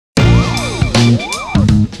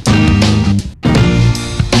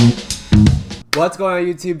What's going on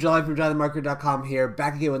YouTube? Jolly from JollyTheMarketer.com here,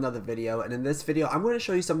 back again with another video. And in this video, I'm going to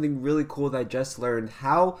show you something really cool that I just learned,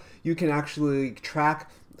 how you can actually track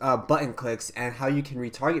button clicks and how you can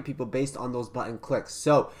retarget people based on those button clicks.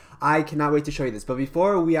 So I cannot wait to show you this. But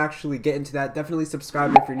before we actually get into that, definitely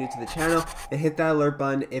subscribe if you're new to the channel and hit that alert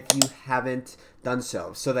button if you haven't done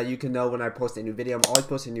so that you can know when I post a new video. I'm always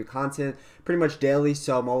posting new content pretty much daily,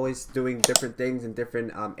 so I'm always doing different things in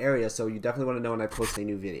different areas, so you definitely want to know when I post a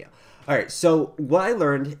new video. Alright, so what I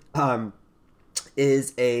learned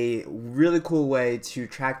is a really cool way to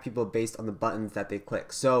track people based on the buttons that they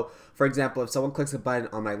click. So for example, if someone clicks a button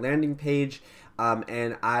on my landing page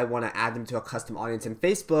and I want to add them to a custom audience in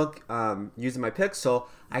Facebook using my pixel,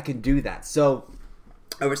 I can do that. So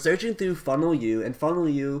I was searching through Funnel U, and Funnel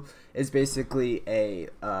U is basically a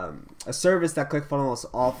service that ClickFunnels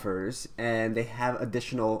offers, and they have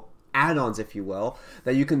additional add-ons, if you will,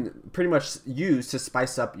 that you can pretty much use to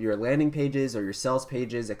spice up your landing pages or your sales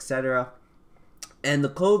pages, etc. And the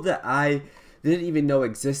code that I didn't even know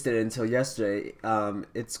existed until yesterday,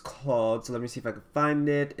 it's called, so let me see if I can find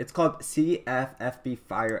it. It's called CFFB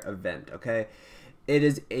Fire Event, okay? It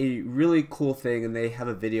is a really cool thing, and they have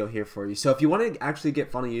a video here for you. So if you want to actually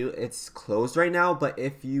get Funnel U, it's closed right now, but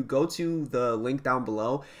if you go to the link down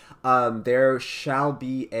below, there shall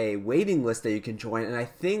be a waiting list that you can join, and I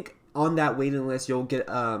think on that waiting list you'll get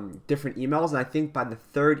different emails, and I think by the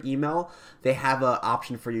third email they have an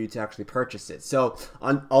option for you to actually purchase it. So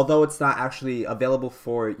although it's not actually available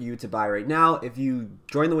for you to buy right now, if you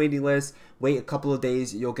join the waiting list, wait a couple of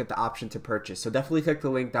days, you'll get the option to purchase. So definitely click the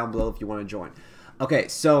link down below if you want to join. Okay,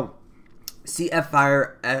 so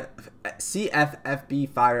CFFB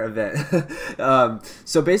Fire Event.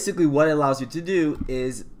 So basically what it allows you to do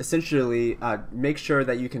is essentially make sure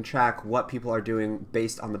that you can track what people are doing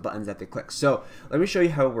based on the buttons that they click. So let me show you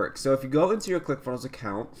how it works. So if you go into your ClickFunnels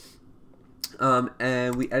account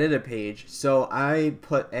and we edit a page, so I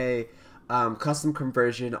put a custom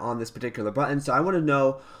conversion on this particular button. So I want to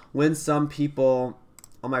know when some people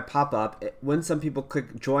on my pop-up, when some people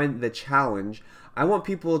click join the challenge, I want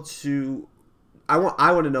people to I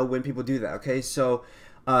want to know when people do that. Okay, so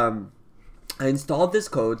I installed this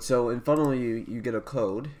code. So in Funnel you get a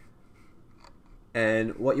code,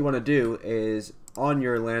 and what you want to do is on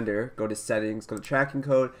your lander, go to settings, go to tracking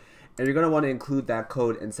code, and you're going to want to include that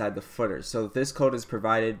code inside the footer. So this code is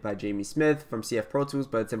provided by Jaime Smith from CF Pro Tools,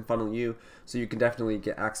 but it's in Funnel U, so you can definitely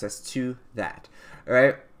get access to that. All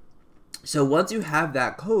right, so once you have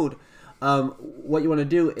that code, what you want to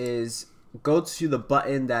do is go to the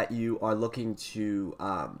button that you are looking to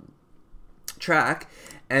track,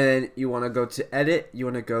 and you want to go to edit. You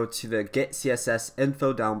want to go to the get CSS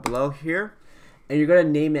info down below here, and you're going to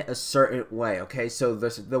name it a certain way. Okay, so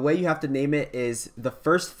the way you have to name it is the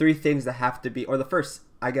first three things that have to be, or the first,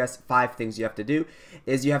 I guess, 5 things you have to do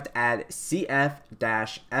is you have to add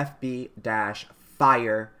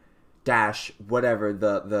CF-FB-fire whatever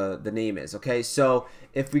the name is. Okay, so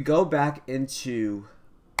if we go back into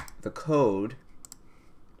the code,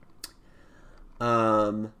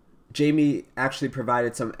 Jamie actually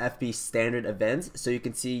provided some FB standard events, so you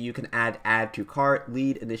can see you can add to cart,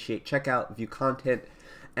 lead, initiate checkout, view content,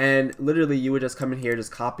 and literally you would just come in here,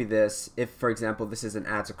 just copy this. If for example this is an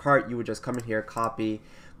add to cart, you would just come in here, copy,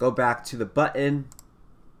 go back to the button,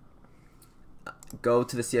 go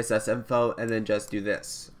to the CSS info, and then just do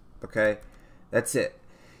this. Okay, that's it.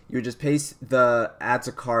 You would just paste the add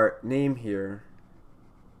to cart name here.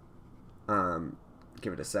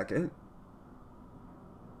 Give it a second,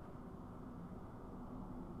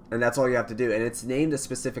 and that's all you have to do, and it's named a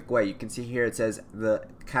specific way. You can see here it says the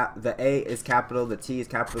A is capital, the T is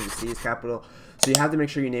capital, the C is capital, so you have to make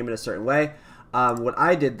sure you name it a certain way. What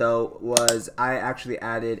I did though was I actually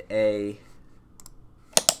added a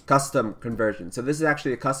custom conversion. So this is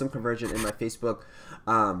actually a custom conversion in my Facebook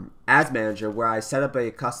ads manager, where I set up a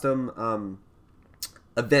custom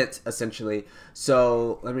event essentially.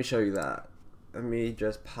 So let me show you that. Let me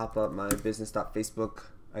just pop up my business.facebook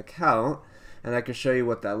account, and I can show you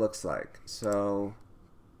what that looks like. So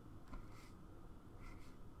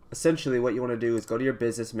essentially what you want to do is go to your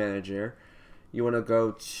business manager. You want to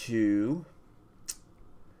go to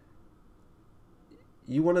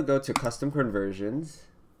custom conversions,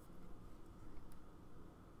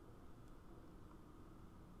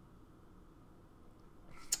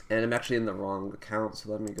 and I'm actually in the wrong account, so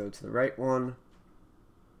let me go to the right one.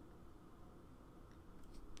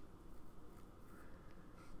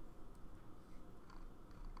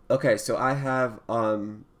 Okay, so I have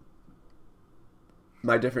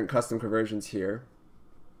my different custom conversions here,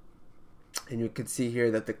 and you can see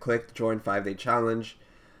here that the click join 5-day challenge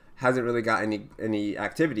hasn't really got any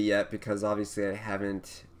activity yet because obviously I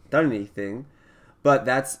haven't done anything. But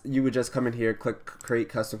that's, you would just come in here, click create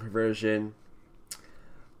custom conversion.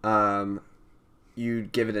 You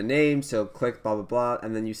give it a name, so click blah blah blah,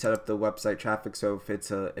 and then you set up the website traffic. So if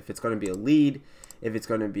it's going to be a lead, if it's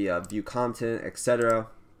going to be a view content, etc.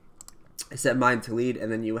 Set mine to lead,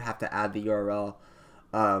 and then you have to add the URL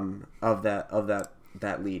of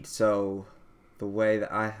that lead. So the way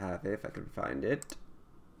that I have it, if I can find it,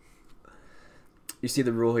 you see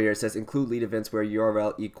the rule here. It says include lead events where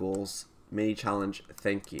URL equals mini challenge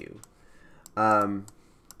thank you.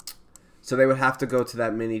 So they would have to go to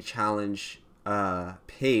that mini challenge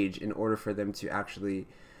page in order for them to actually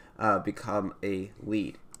become a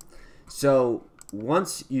lead. So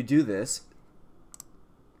once you do this,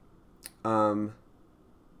 so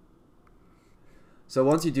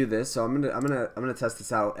I'm gonna test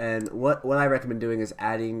this out, and what I recommend doing is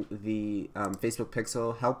adding the Facebook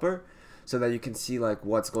pixel helper so that you can see like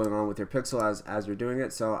what's going on with your pixel as you're doing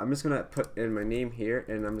it. So I'm just gonna put in my name here,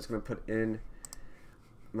 and I'm just gonna put in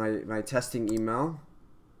my testing email.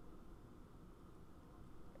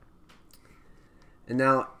 And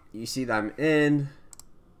now you see that I'm in,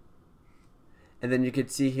 and then you can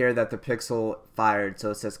see here that the pixel fired.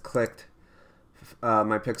 So it says clicked,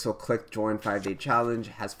 my pixel clicked join 5-day challenge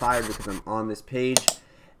has fired because I'm on this page.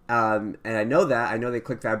 And I know they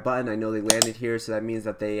clicked that button. I know they landed here, so that means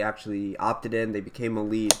that they actually opted in, they became a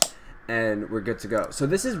lead, and we're good to go. So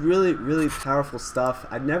this is really, really powerful stuff.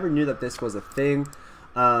 I never knew that this was a thing.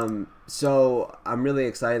 So I'm really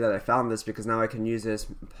excited that I found this, because now I can use this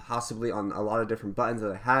possibly on a lot of different buttons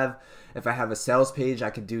that I have. If I have a sales page, I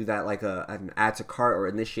could do that like an add to cart or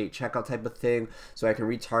initiate checkout type of thing, so I can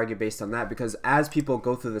retarget based on that. Because as people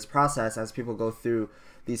go through this process, as people go through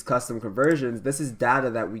these custom conversions, this is data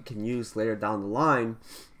that we can use later down the line.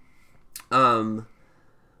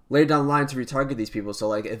 Later down the line to retarget these people. So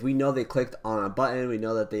like if we know they clicked on a button, we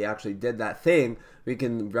know that they actually did that thing, we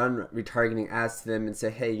can run retargeting ads to them and say,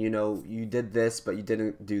 hey, you know, you did this, but you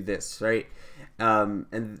didn't do this, right?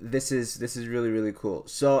 And this is really, really cool.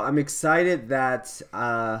 So I'm excited that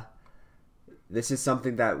this is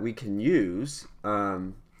something that we can use.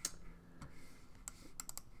 I'm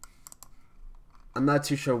not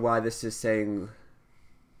too sure why this is saying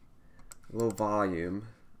low volume.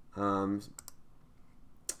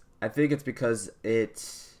 I think it's because it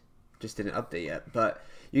just didn't update yet, but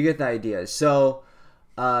you get the idea. So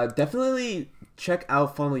definitely check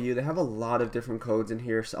out Funnel U. They have a lot of different codes in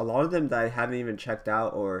here, so a lot of them that I haven't even checked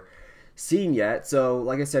out or seen yet. So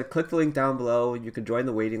like I said, click the link down below. You can join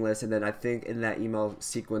the waiting list, and then I think in that email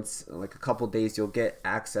sequence, like a couple days, you'll get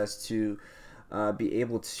access to be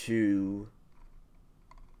able to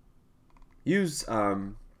use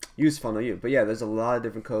Funnel U. But yeah, there's a lot of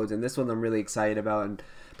different codes, and this one I'm really excited about, and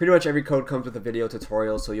pretty much every code comes with a video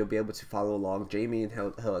tutorial, so you'll be able to follow along Jamie, and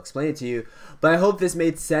he'll explain it to you. But I hope this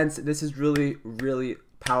made sense. This is really, really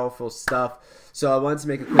powerful stuff. So I wanted to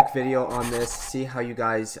make a quick video on this, see how you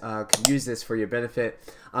guys can use this for your benefit.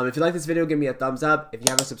 If you like this video, give me a thumbs up. If you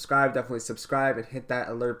haven't subscribed, definitely subscribe and hit that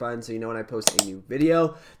alert button so you know when I post a new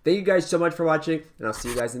video. Thank you guys so much for watching, and I'll see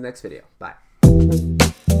you guys in the next video. Bye.